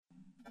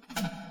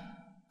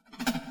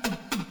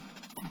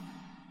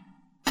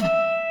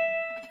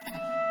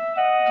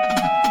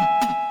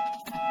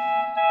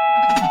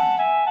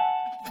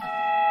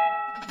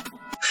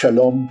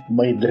Шалом,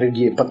 мои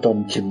дорогие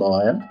потомки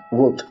Ноя.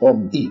 Вот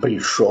он и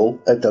пришел,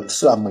 этот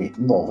самый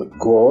Новый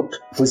год.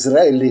 В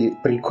Израиле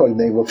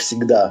прикольно его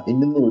всегда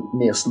именуют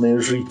местные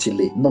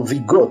жители. Новый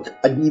год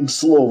одним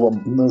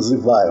словом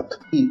называют.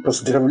 И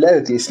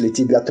поздравляют, если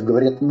тебя, то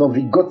говорят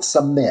 «Новый год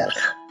самех».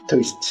 То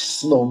есть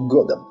с Новым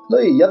годом. Ну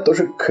и я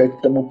тоже к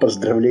этому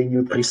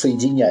поздравлению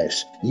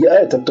присоединяюсь. Я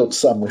это тот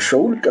самый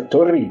Шауль,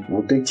 который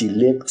вот эти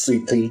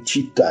лекции-то и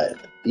читает.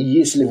 И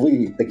если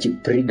вы таки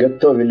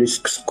приготовились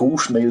к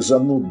скучной и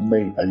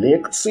занудной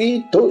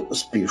лекции, то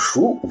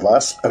спешу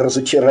вас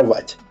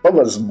разочаровать. По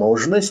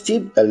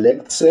возможности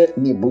лекция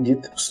не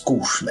будет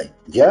скучной.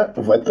 Я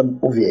в этом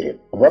уверен.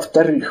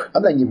 Во-вторых,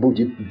 она не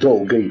будет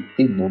долгой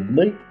и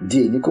нудной.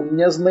 Денег у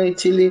меня,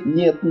 знаете ли,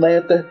 нет на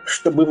это,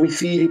 чтобы в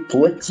эфире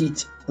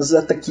платить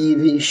за такие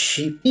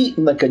вещи. И,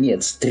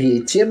 наконец,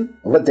 третьим,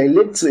 в этой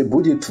лекции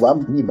будет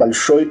вам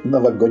небольшой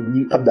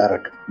новогодний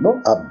подарок. Но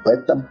об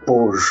этом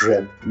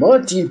позже. Ну а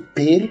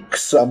теперь к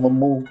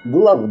самому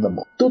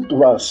главному. Тут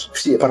вас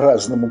все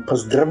по-разному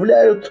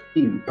поздравляют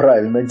и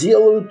правильно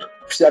делают.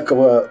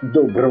 Всякого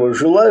доброго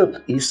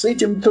желают, и с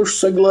этим тоже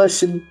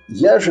согласен.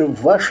 Я же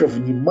ваше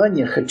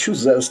внимание хочу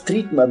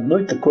заострить на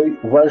одной такой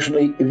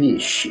важной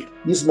вещи.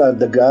 Не знаю,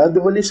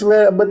 догадывались вы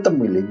об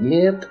этом или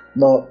нет,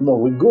 но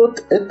Новый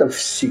год – это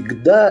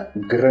всегда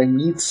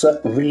граница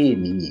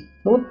времени.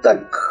 Вот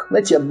так,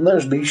 знаете,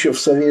 однажды еще в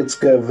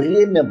советское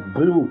время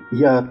был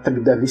я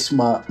тогда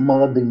весьма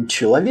молодым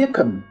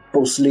человеком.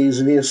 После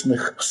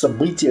известных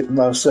событий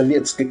на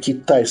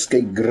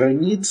советско-китайской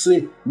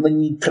границе на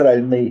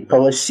нейтральной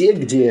полосе,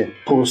 где,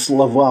 по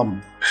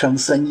словам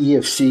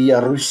шансонье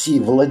всея Руси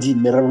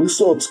Владимира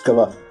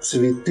Высоцкого,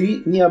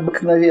 цветы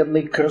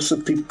необыкновенной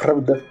красоты,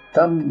 правда,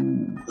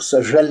 там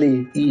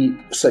сажали и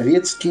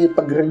советские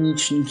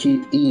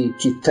пограничники, и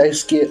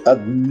китайские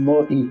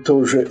одно и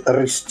то же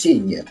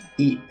растение.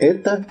 И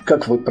это,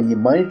 как вы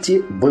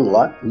понимаете,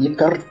 была не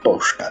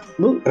картошка.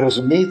 Ну,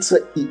 разумеется,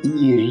 и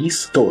не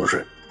рис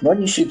тоже. Но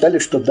они считали,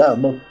 что да,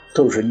 оно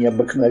тоже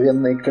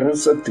необыкновенной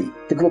красоты.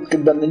 Так вот,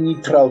 когда на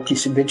нейтралке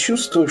себя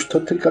чувствуешь, что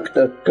ты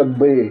как-то как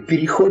бы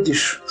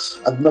переходишь с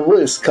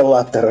одного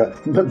эскалатора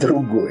на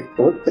другой.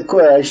 Вот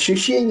такое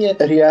ощущение,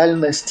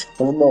 реальность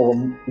в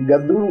Новом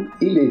году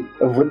или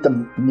в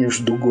этом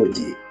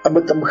междугодии. Об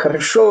этом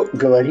хорошо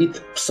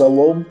говорит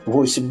Псалом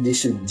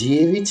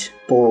 89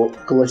 по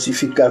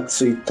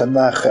классификации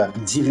Танаха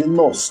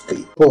 90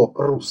 по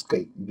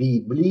русской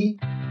Библии.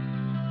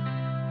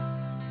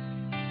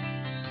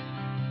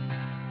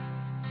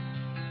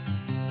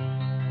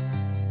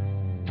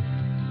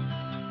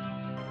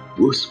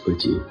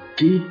 Господи,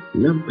 Ты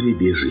нам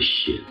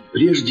прибежище,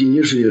 прежде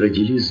нежели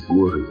родились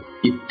горы,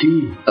 и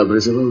Ты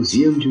образовал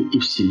землю и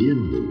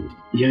вселенную,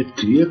 и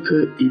от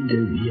века и до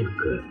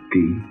века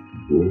Ты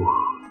Бог.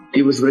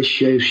 Ты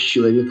возвращаешь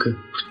человека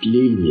в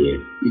тление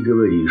и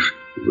говоришь: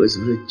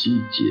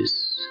 «Возвратитесь,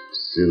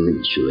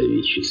 сыны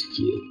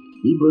человеческие,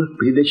 ибо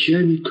пред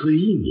очами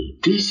Твоими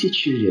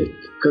 1000 лет,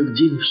 как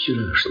день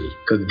вчерашний,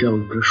 когда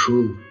он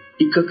прошел,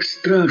 и как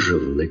стража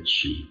в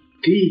ночи.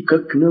 Ты,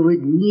 как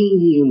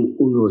наводнением,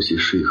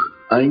 уносишь их,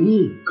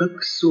 они,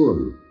 как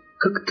сон,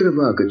 как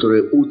трава,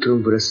 которая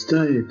утром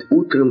вырастает,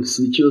 утром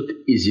цветет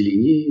и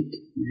зеленеет,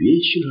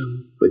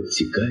 вечером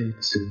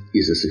подсекается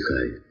и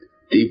засыхает.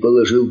 Ты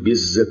положил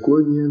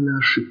беззаконие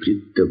наше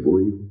пред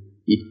Тобою,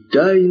 и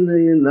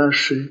тайное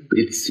наше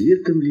пред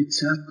светом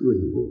лица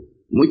Твоего.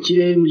 Мы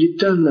теряем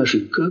лета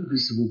наши, как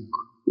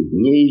звук.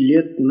 Дней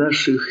лет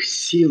наших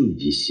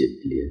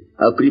 70 лет,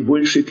 а при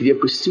большей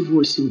крепости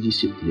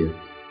 80 лет.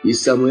 И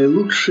самая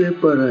лучшая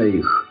пора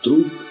их —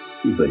 труд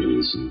и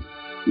болезнь,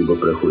 ибо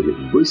проходят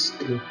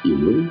быстро, и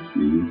мы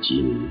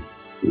летим.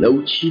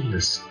 Научи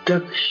нас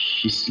так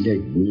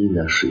счислять дни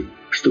наши,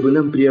 чтобы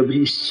нам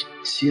приобрести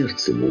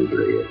сердце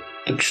мудрое.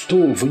 Так что,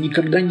 вы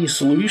никогда не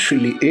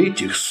слышали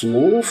этих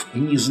слов и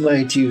не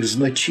знаете их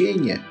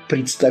значения?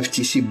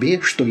 Представьте себе,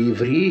 что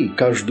евреи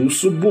каждую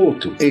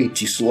субботу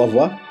эти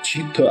слова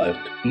читают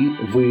и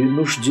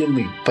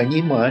вынуждены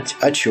понимать,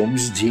 о чем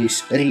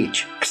здесь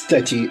речь.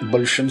 Кстати,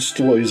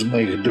 большинство из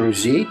моих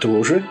друзей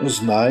тоже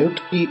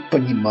знают и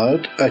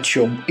понимают, о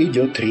чем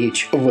идет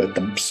речь в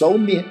этом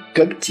псалме,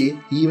 как те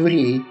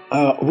евреи.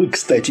 А вы,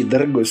 кстати,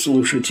 дорогой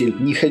слушатель,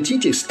 не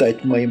хотите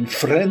стать моим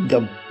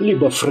френдом,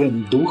 либо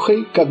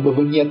френдухой, как бы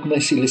вы ни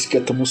относились к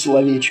этому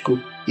словечку,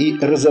 и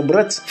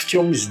разобраться, в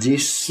чем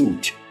здесь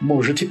суть?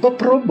 Можете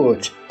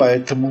попробовать,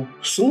 поэтому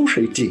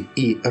слушайте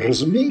и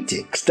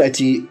разумейте.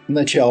 Кстати,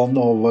 начало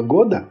Нового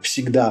года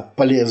всегда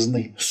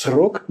полезный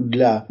срок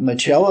для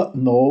начала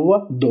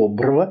нового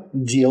доброго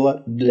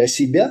дела для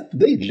себя,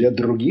 да и для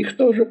других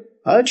тоже.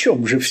 А о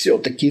чем же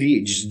все-таки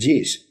речь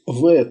здесь,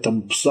 в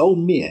этом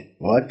псалме?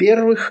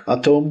 Во-первых, о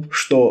том,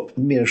 что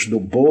между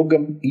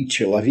Богом и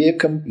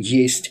человеком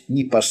есть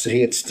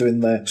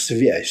непосредственная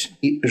связь,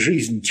 и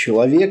жизнь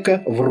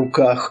человека в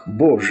руках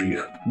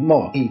Божьих.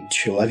 Но и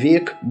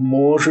человек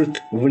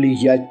может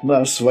влиять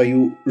на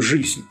свою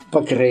жизнь,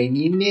 по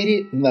крайней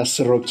мере, на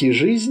сроки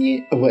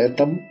жизни в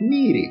этом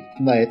мире,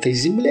 на этой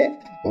земле.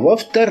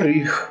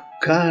 Во-вторых,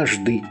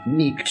 каждый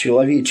миг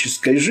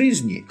человеческой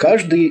жизни,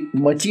 каждый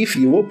мотив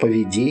его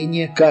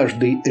поведения,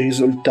 каждый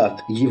результат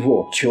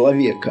его,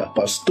 человека,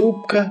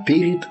 поступка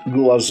перед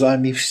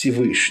глазами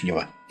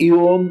Всевышнего. И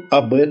он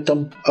об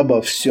этом,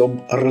 обо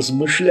всем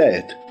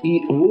размышляет. И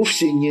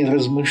вовсе не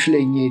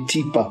размышления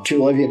типа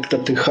 «человек-то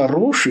ты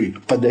хороший,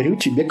 подарю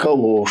тебе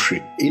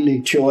калоши» или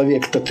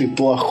 «человек-то ты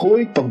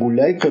плохой,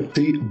 погуляй-ка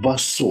ты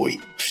босой».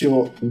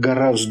 Все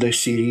гораздо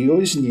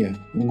серьезнее,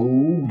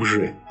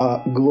 глубже,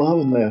 а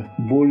главное,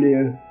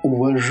 более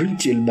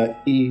уважительно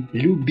и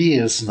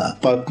любезно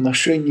по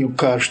отношению к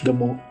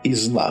каждому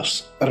из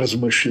нас,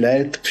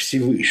 размышляет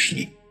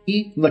Всевышний.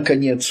 И,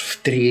 наконец,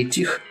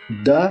 в-третьих,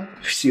 да,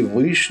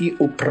 Всевышний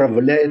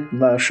управляет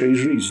нашей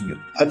жизнью.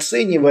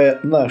 Оценивая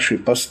наши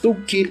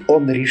поступки,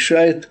 Он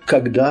решает,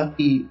 когда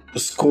и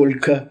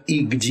сколько и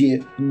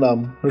где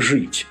нам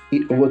жить.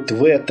 И вот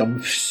в этом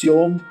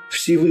всем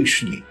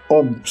Всевышний.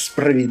 Он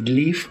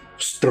справедлив,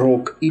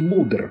 строг и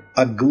мудр,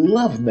 а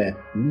главное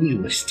 –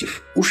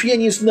 милостив. Уж я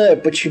не знаю,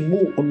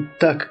 почему он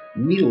так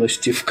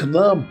милостив к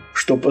нам,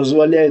 что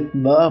позволяет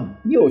нам,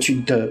 не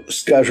очень-то,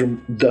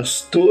 скажем,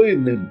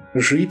 достойным,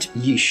 жить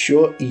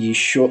еще и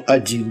еще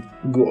один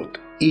год.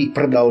 И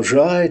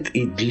продолжает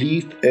и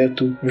длит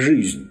эту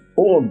жизнь.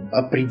 Он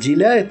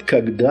определяет,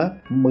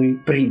 когда мы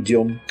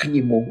придем к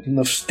Нему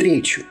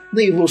навстречу, на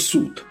Его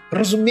суд.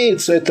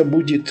 Разумеется, это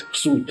будет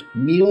суд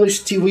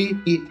милостивый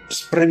и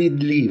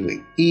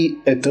справедливый. И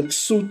этот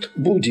суд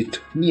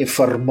будет не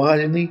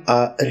формальный,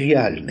 а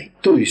реальный.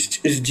 То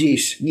есть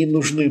здесь не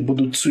нужны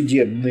будут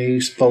судебные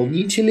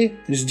исполнители,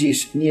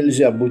 здесь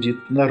нельзя будет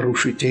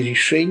нарушить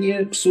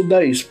решение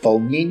суда,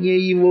 исполнение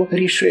его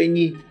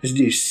решений.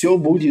 Здесь все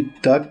будет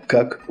так,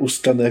 как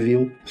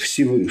установил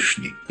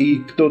Всевышний. И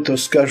кто-то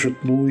скажет,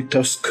 ну и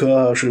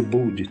тоска же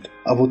будет.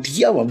 А вот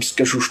я вам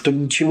скажу, что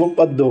ничего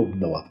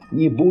подобного.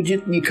 Не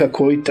будет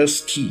никакой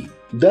тоски.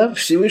 Да,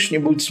 Всевышний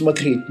будет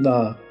смотреть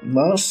на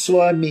нас с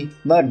вами,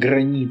 на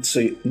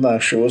границы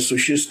нашего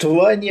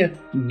существования,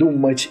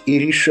 думать и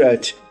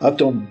решать о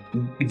том,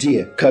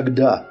 где,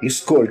 когда и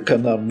сколько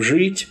нам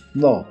жить.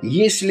 Но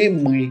если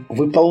мы,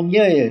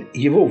 выполняя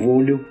Его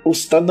волю,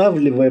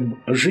 устанавливаем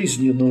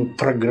жизненную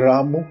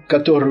программу,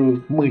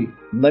 которую мы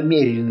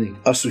намерены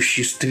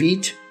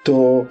осуществить,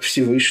 то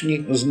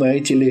Всевышний,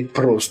 знаете ли,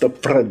 просто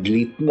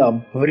продлит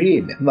нам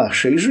время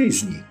нашей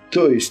жизни.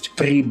 То есть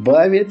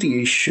прибавит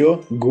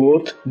еще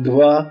год,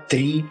 2,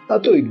 3, а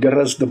то и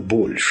гораздо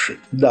больше.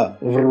 Да,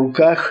 в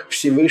руках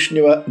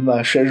Всевышнего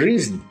наша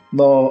жизнь,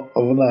 но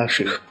в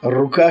наших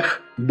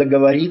руках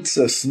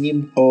договориться с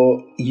Ним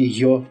о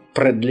ее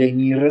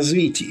продлении и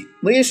развитии.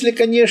 Но если,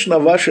 конечно,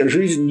 ваша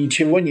жизнь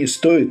ничего не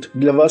стоит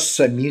для вас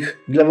самих,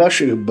 для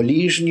ваших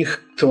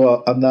ближних,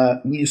 то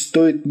она не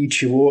стоит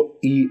ничего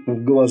и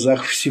в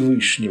глазах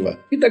Всевышнего.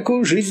 И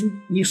такую жизнь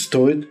не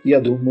стоит,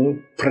 я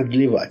думаю,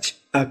 продлевать.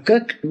 А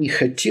как не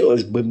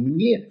хотелось бы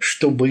мне,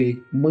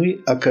 чтобы мы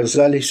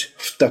оказались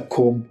в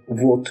таком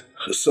вот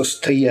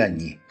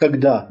состоянии,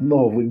 когда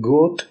Новый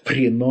год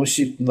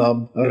приносит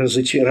нам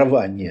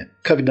разочарование,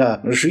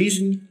 когда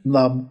жизнь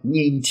нам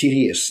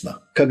неинтересна,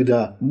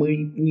 когда мы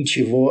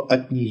ничего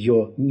от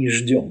нее не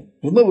ждем.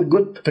 В Новый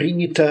год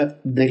принято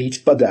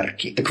дарить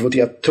подарки. Так вот,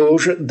 я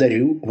тоже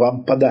дарю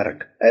вам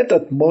подарок.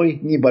 Этот мой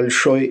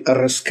небольшой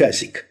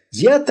рассказик.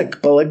 Я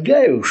так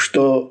полагаю,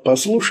 что,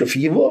 послушав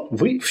его,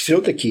 вы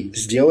все-таки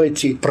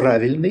сделаете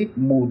правильный,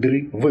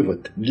 мудрый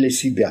вывод для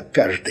себя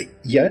каждый.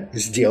 Я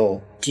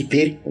сделал.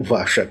 Теперь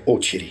ваша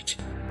очередь.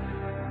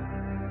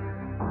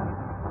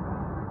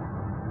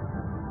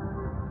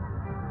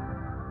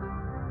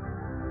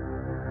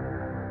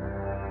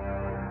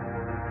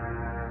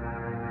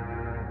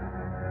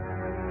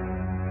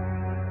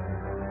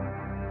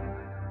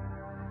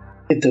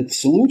 Этот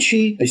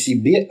случай о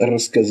себе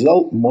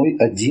рассказал мой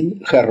один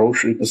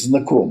хороший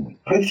знакомый.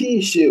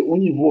 Профессия у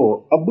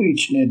него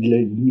обычная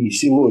для дней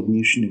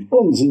сегодняшних.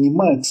 Он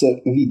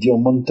занимается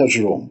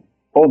видеомонтажом.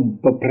 Он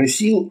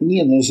попросил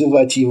не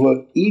называть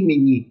его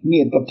имени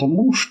не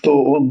потому,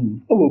 что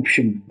он, в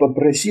общем,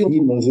 попросил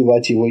не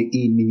называть его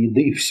имени,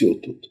 да и все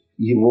тут.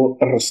 Его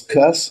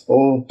рассказ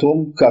о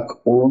том,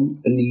 как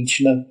он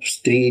лично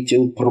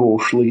встретил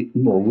прошлый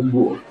Новый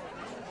год.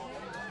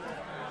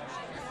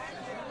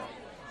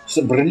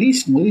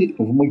 Собрались мы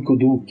в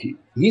Майкудуке.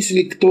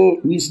 Если кто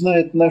не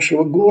знает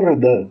нашего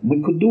города,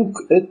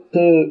 Майкудук –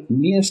 это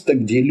место,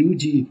 где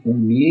люди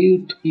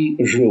умеют и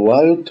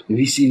желают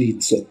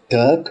веселиться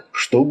так,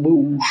 чтобы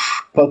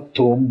уж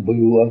потом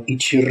было и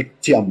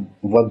чертям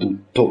в аду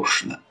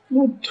тошно.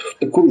 Вот в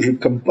такой же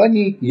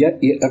компании я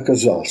и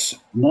оказался.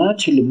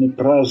 Начали мы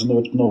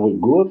праздновать Новый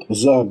год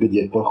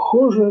загодя.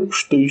 Похоже,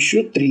 что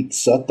еще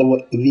 30-го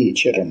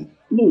вечером.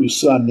 Ну и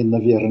сами,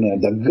 наверное,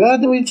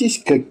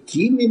 догадываетесь,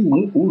 какими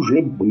мы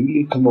уже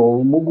были к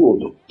Новому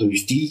году. То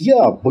есть и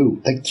я был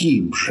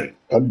таким же,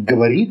 как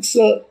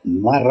говорится,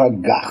 на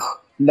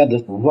рогах.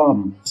 Надо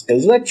вам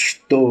сказать,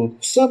 что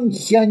сам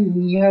я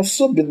не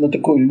особенно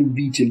такой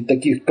любитель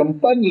таких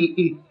компаний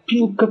и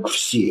пил, как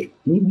все,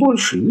 ни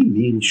больше, ни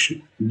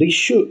меньше. Да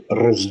еще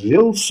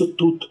развелся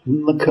тут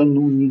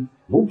накануне.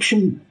 В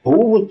общем,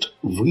 повод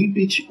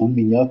выпить у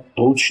меня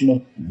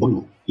точно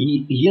был,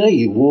 и я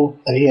его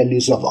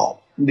реализовал.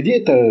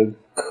 Где-то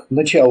к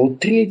началу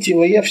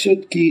третьего я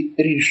все-таки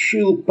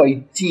решил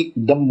пойти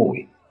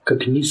домой.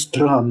 Как ни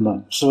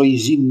странно, свои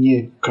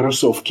зимние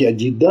кроссовки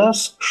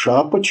Adidas,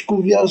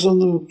 шапочку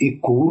вязаную и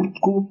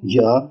куртку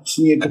я с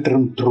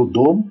некоторым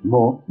трудом,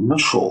 но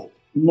нашел.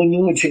 Но не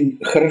очень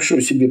хорошо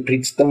себе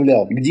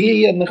представлял,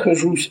 где я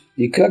нахожусь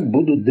и как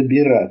буду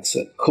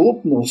добираться.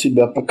 Хлопнул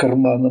себя по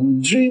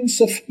карманам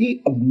джинсов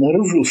и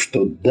обнаружил,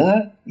 что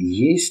да,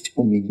 есть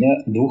у меня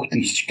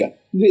 2000-ка.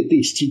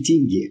 2000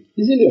 тенге,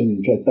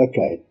 зелененькая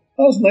такая.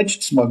 А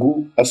значит,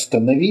 смогу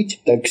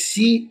остановить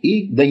такси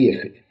и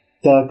доехать.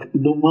 Так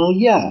думал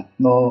я,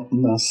 но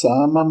на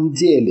самом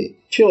деле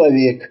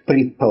человек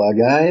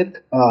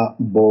предполагает, а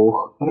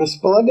Бог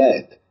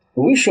располагает.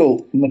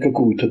 Вышел на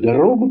какую-то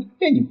дорогу,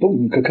 я не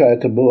помню, какая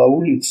это была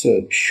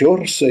улица,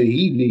 Щорса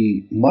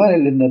или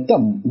Майлина,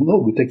 там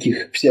много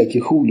таких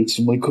всяких улиц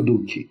в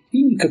Майкодуке,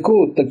 и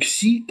никакого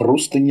такси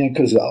просто не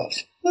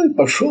оказалось. Ну и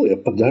пошел я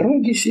по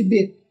дороге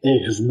себе.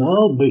 Эх,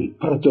 знал бы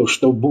про то,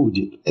 что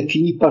будет, так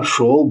и не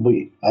пошел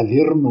бы, а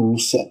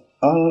вернулся.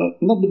 А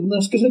надо бы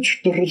сказать,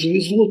 что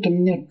развезло-то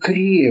меня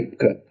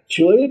крепко.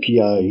 Человек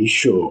я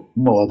еще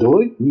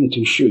молодой, нет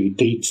еще и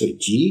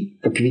 30,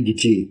 как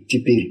видите,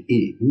 теперь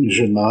и не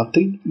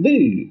женатый, да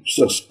и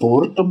со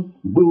спортом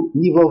был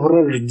не во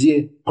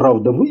вражде,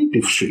 правда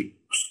выпивший,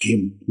 с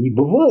кем не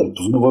бывает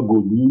в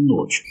новогоднюю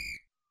ночь.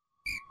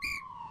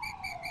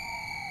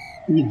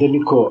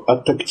 Недалеко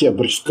от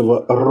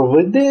Октябрьского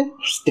РОВД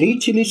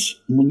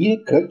встретились мне,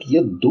 как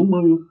я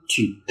думаю,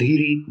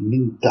 4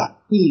 мента.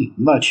 И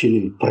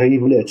начали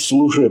проявлять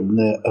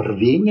служебное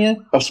рвение,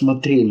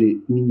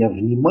 осмотрели меня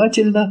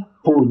внимательно,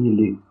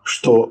 поняли,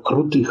 что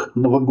крутых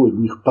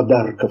новогодних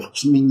подарков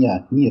с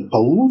меня не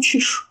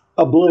получишь,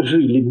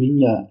 обложили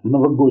меня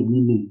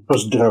новогодними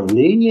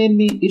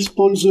поздравлениями,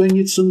 используя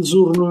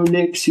нецензурную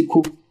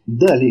лексику,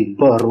 дали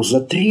пару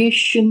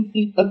затрещин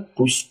и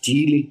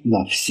отпустили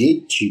на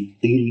все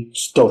 4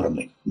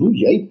 стороны. Ну,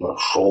 я и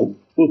пошел.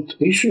 Вот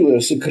решил я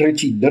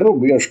сократить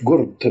дорогу, я ж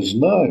город-то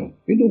знаю.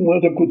 И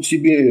думаю, так вот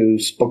себе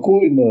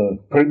спокойно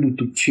пройду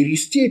тут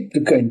через степь,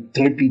 какая-нибудь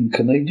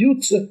тропинка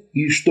найдется.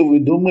 И что вы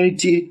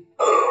думаете?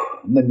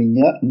 На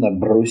меня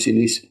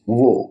набросились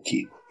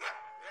волки.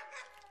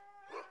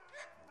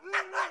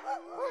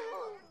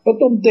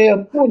 Потом-то я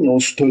понял,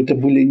 что это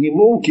были не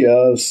волки,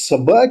 а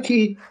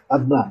собаки.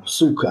 Одна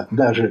сука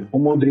даже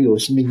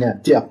умудрилась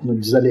меня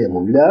тяпнуть за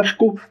левую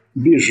ляжку.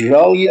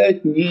 Бежал я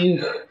от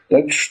них,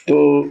 так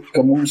что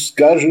кому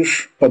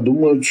скажешь,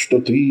 подумают, что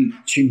ты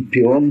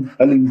чемпион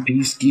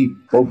олимпийский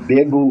по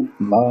бегу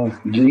на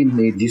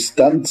длинные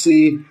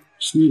дистанции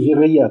с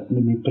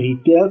невероятными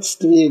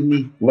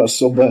препятствиями в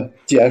особо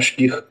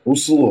тяжких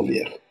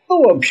условиях.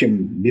 Ну, в общем,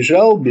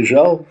 бежал,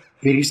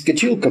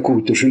 перескочил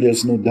какую-то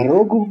железную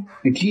дорогу,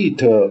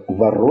 какие-то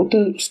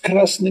ворота с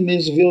красными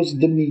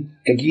звездами,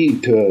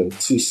 какие-то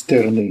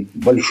цистерны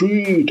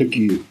большие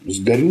такие, с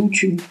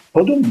горючим.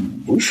 Потом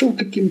вышел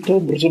каким-то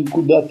образом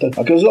куда-то,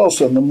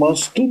 оказался на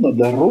мосту, на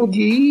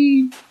дороге,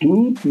 и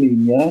тут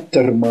меня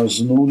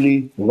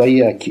тормознули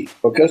вояки.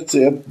 Покажется,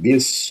 я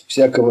без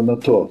всякого на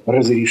то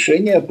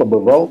разрешения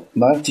побывал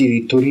на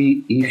территории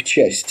их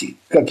части.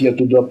 Как я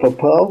туда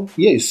попал,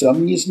 я и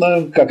сам не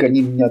знаю. Как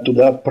они меня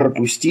туда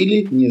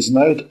пропустили, не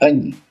знают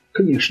они.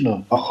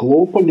 Конечно,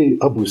 охлопали,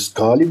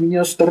 обыскали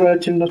меня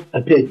старательно.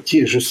 Опять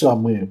те же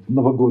самые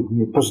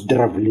новогодние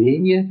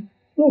поздравления.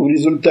 Но в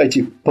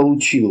результате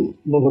получил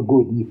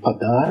новогодний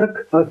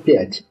подарок,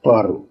 опять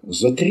пару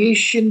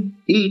затрещин,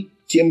 и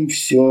тем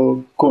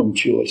все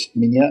кончилось.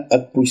 Меня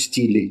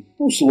отпустили,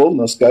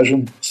 условно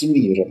скажем, с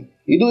миром.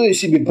 Иду я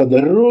себе по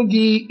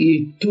дороге,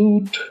 и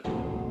тут...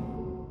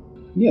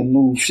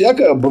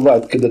 всякое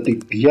бывает, когда ты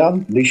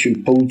пьян, да еще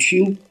и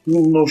получил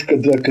немножко,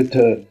 так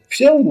это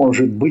все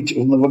может быть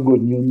в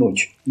новогоднюю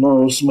ночь.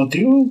 Но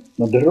смотрю,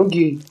 на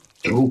дороге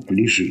труп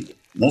лежит.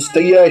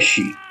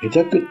 Настоящий. И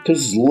так это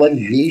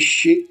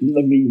зловеще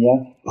на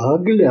меня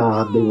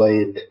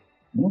поглядывает.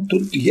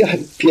 Тут я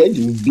опять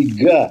в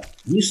бега.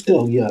 Не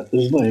стал я,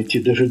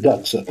 знаете,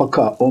 дожидаться,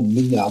 пока он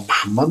меня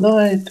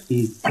обшмонает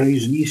и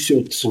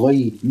произнесет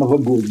свои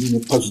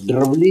новогодние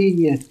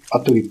поздравления, а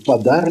то и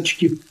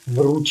подарочки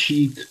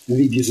вручит в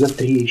виде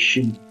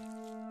затрещин.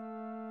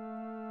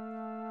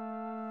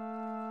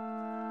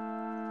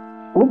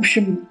 В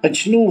общем,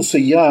 очнулся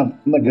я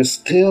на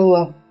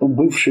гостелло у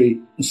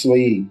бывшей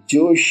своей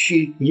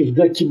тещи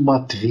Евдокии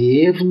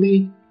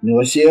Матвеевны.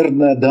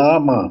 Милосердная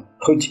дама,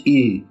 хоть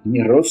и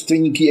не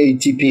родственник я ей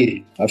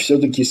теперь, а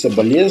все-таки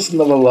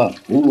соболезновала,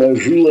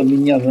 уложила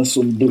меня на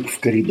сундук в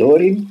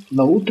коридоре,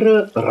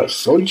 наутро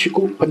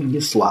рассольчику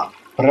поднесла.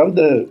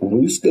 Правда,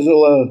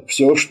 высказала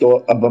все,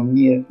 что обо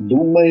мне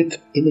думает,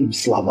 иными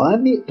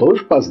словами,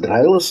 тоже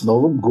поздравила с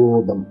Новым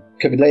годом.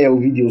 когда я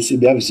увидел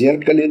себя в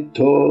зеркале,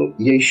 то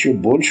я еще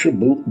больше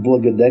был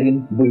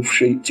благодарен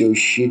бывшей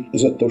теще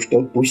за то,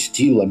 что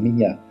пустила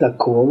меня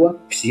такого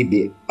к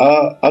себе.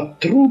 А о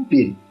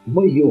трупе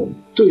моем,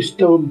 то есть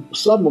том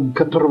самом,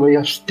 которого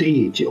я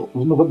встретил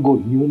в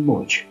новогоднюю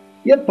ночь,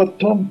 я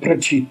потом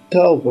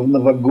прочитал в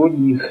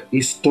новогодних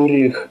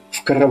историях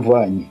в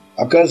караване.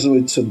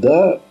 Оказывается,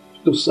 да,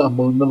 в ту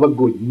самую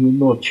новогоднюю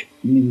ночь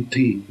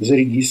менты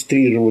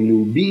зарегистрировали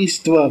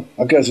убийство.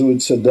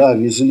 Оказывается, да,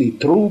 везли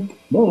труп.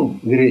 Ну,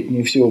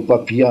 вероятнее всего, по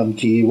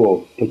пьянке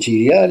его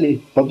потеряли.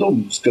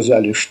 Потом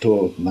сказали,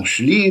 что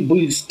нашли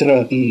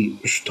быстро и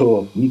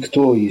что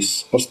никто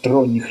из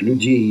посторонних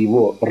людей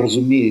его,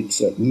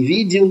 разумеется, не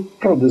видел.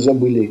 Правда,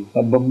 забыли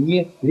обо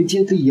мне. Ведь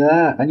это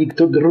я, а не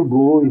кто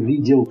другой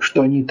видел,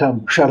 что они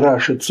там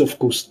шарашатся в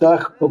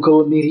кустах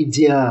около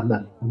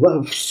меридиана,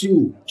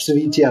 вовсю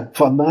светя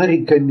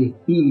фонариками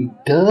и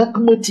так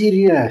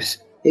матерясь.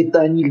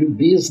 Это они,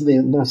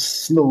 любезные, нас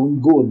с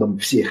Новым годом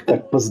всех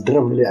так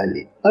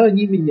поздравляли. А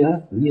они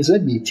меня не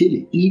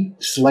заметили и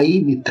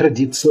своими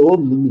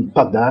традиционными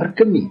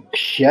подарками, к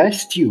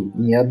счастью,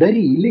 не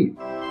одарили.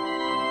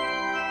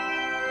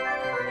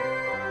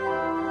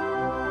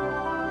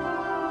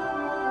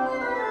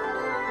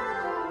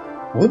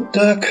 Вот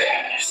так.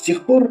 С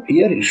тех пор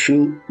я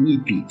решил не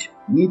пить.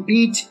 Не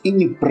пить и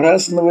не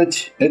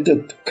праздновать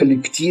этот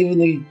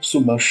коллективный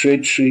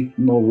сумасшедший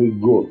Новый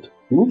год.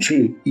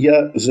 Лучше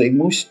я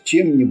займусь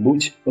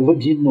чем-нибудь в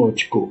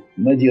одиночку.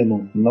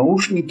 Надену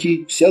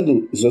наушники,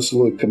 сяду за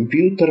свой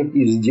компьютер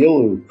и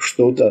сделаю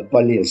что-то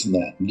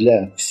полезное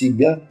для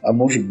себя, а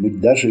может быть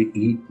даже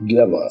и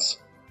для вас.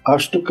 А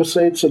что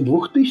касается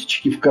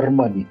 2000-ки в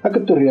кармане, о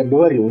которой я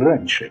говорил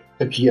раньше,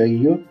 так я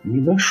ее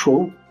не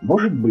нашел.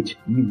 Может быть,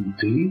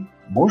 менты,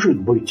 может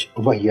быть,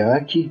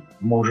 вояки,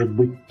 может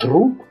быть,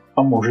 труп,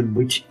 а может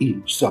быть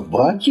и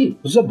собаки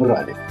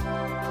забрали.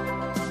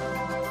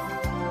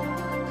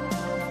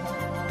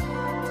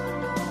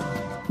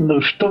 Ну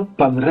что,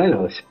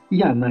 понравилось?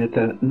 Я на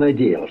это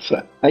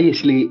надеялся. А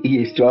если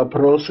есть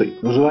вопросы,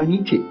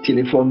 звоните.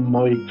 Телефон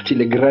мой в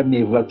Телеграме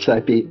и в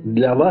WhatsApp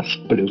для вас.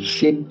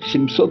 +7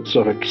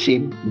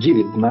 747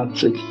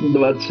 19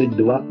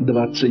 22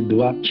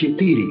 22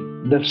 4.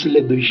 До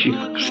следующих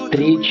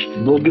встреч.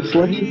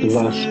 Благословит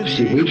вас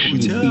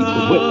Всевышний и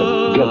в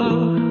этом году.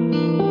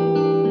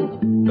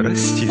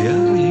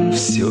 Растеряем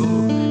все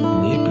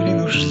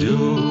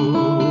непринужденно.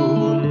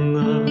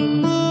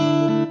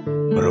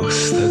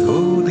 Просто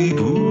годы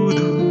будут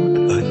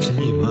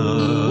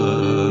отнимать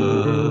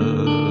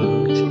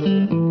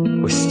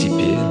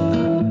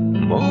постепенно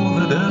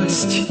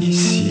молодость и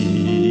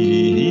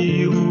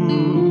силу,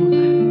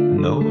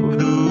 но в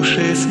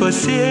душе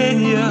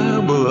спасения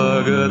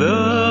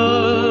благодать.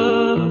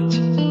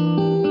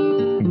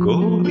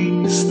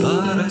 Годы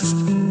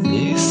старость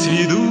не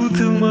сведут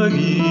в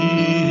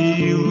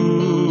могилу,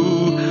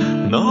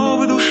 но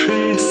в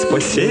душе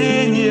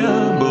спасения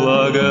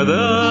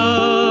благодать.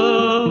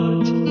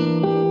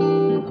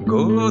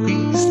 Годы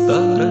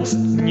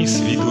старость не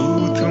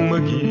сведут в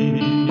могилу.